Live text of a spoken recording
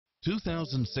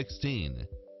2016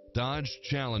 Dodge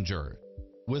Challenger.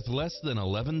 With less than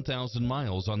 11,000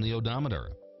 miles on the odometer,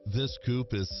 this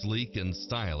coupe is sleek and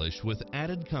stylish with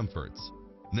added comforts.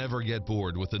 Never get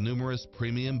bored with the numerous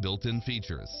premium built-in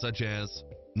features such as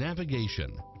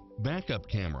navigation, backup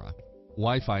camera,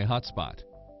 Wi-Fi hotspot,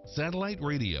 satellite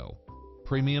radio,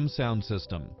 premium sound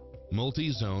system,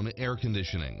 multi-zone air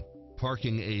conditioning,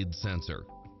 parking aid sensor,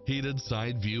 heated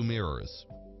side view mirrors,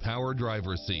 power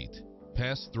driver seat,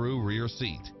 pass-through rear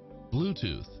seat,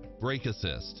 Bluetooth, brake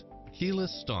assist,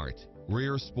 keyless start,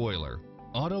 rear spoiler,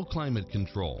 auto climate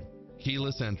control,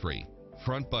 keyless entry,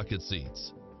 front bucket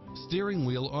seats, steering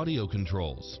wheel audio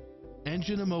controls,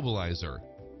 engine immobilizer,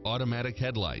 automatic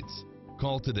headlights.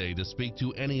 Call today to speak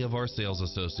to any of our sales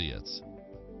associates.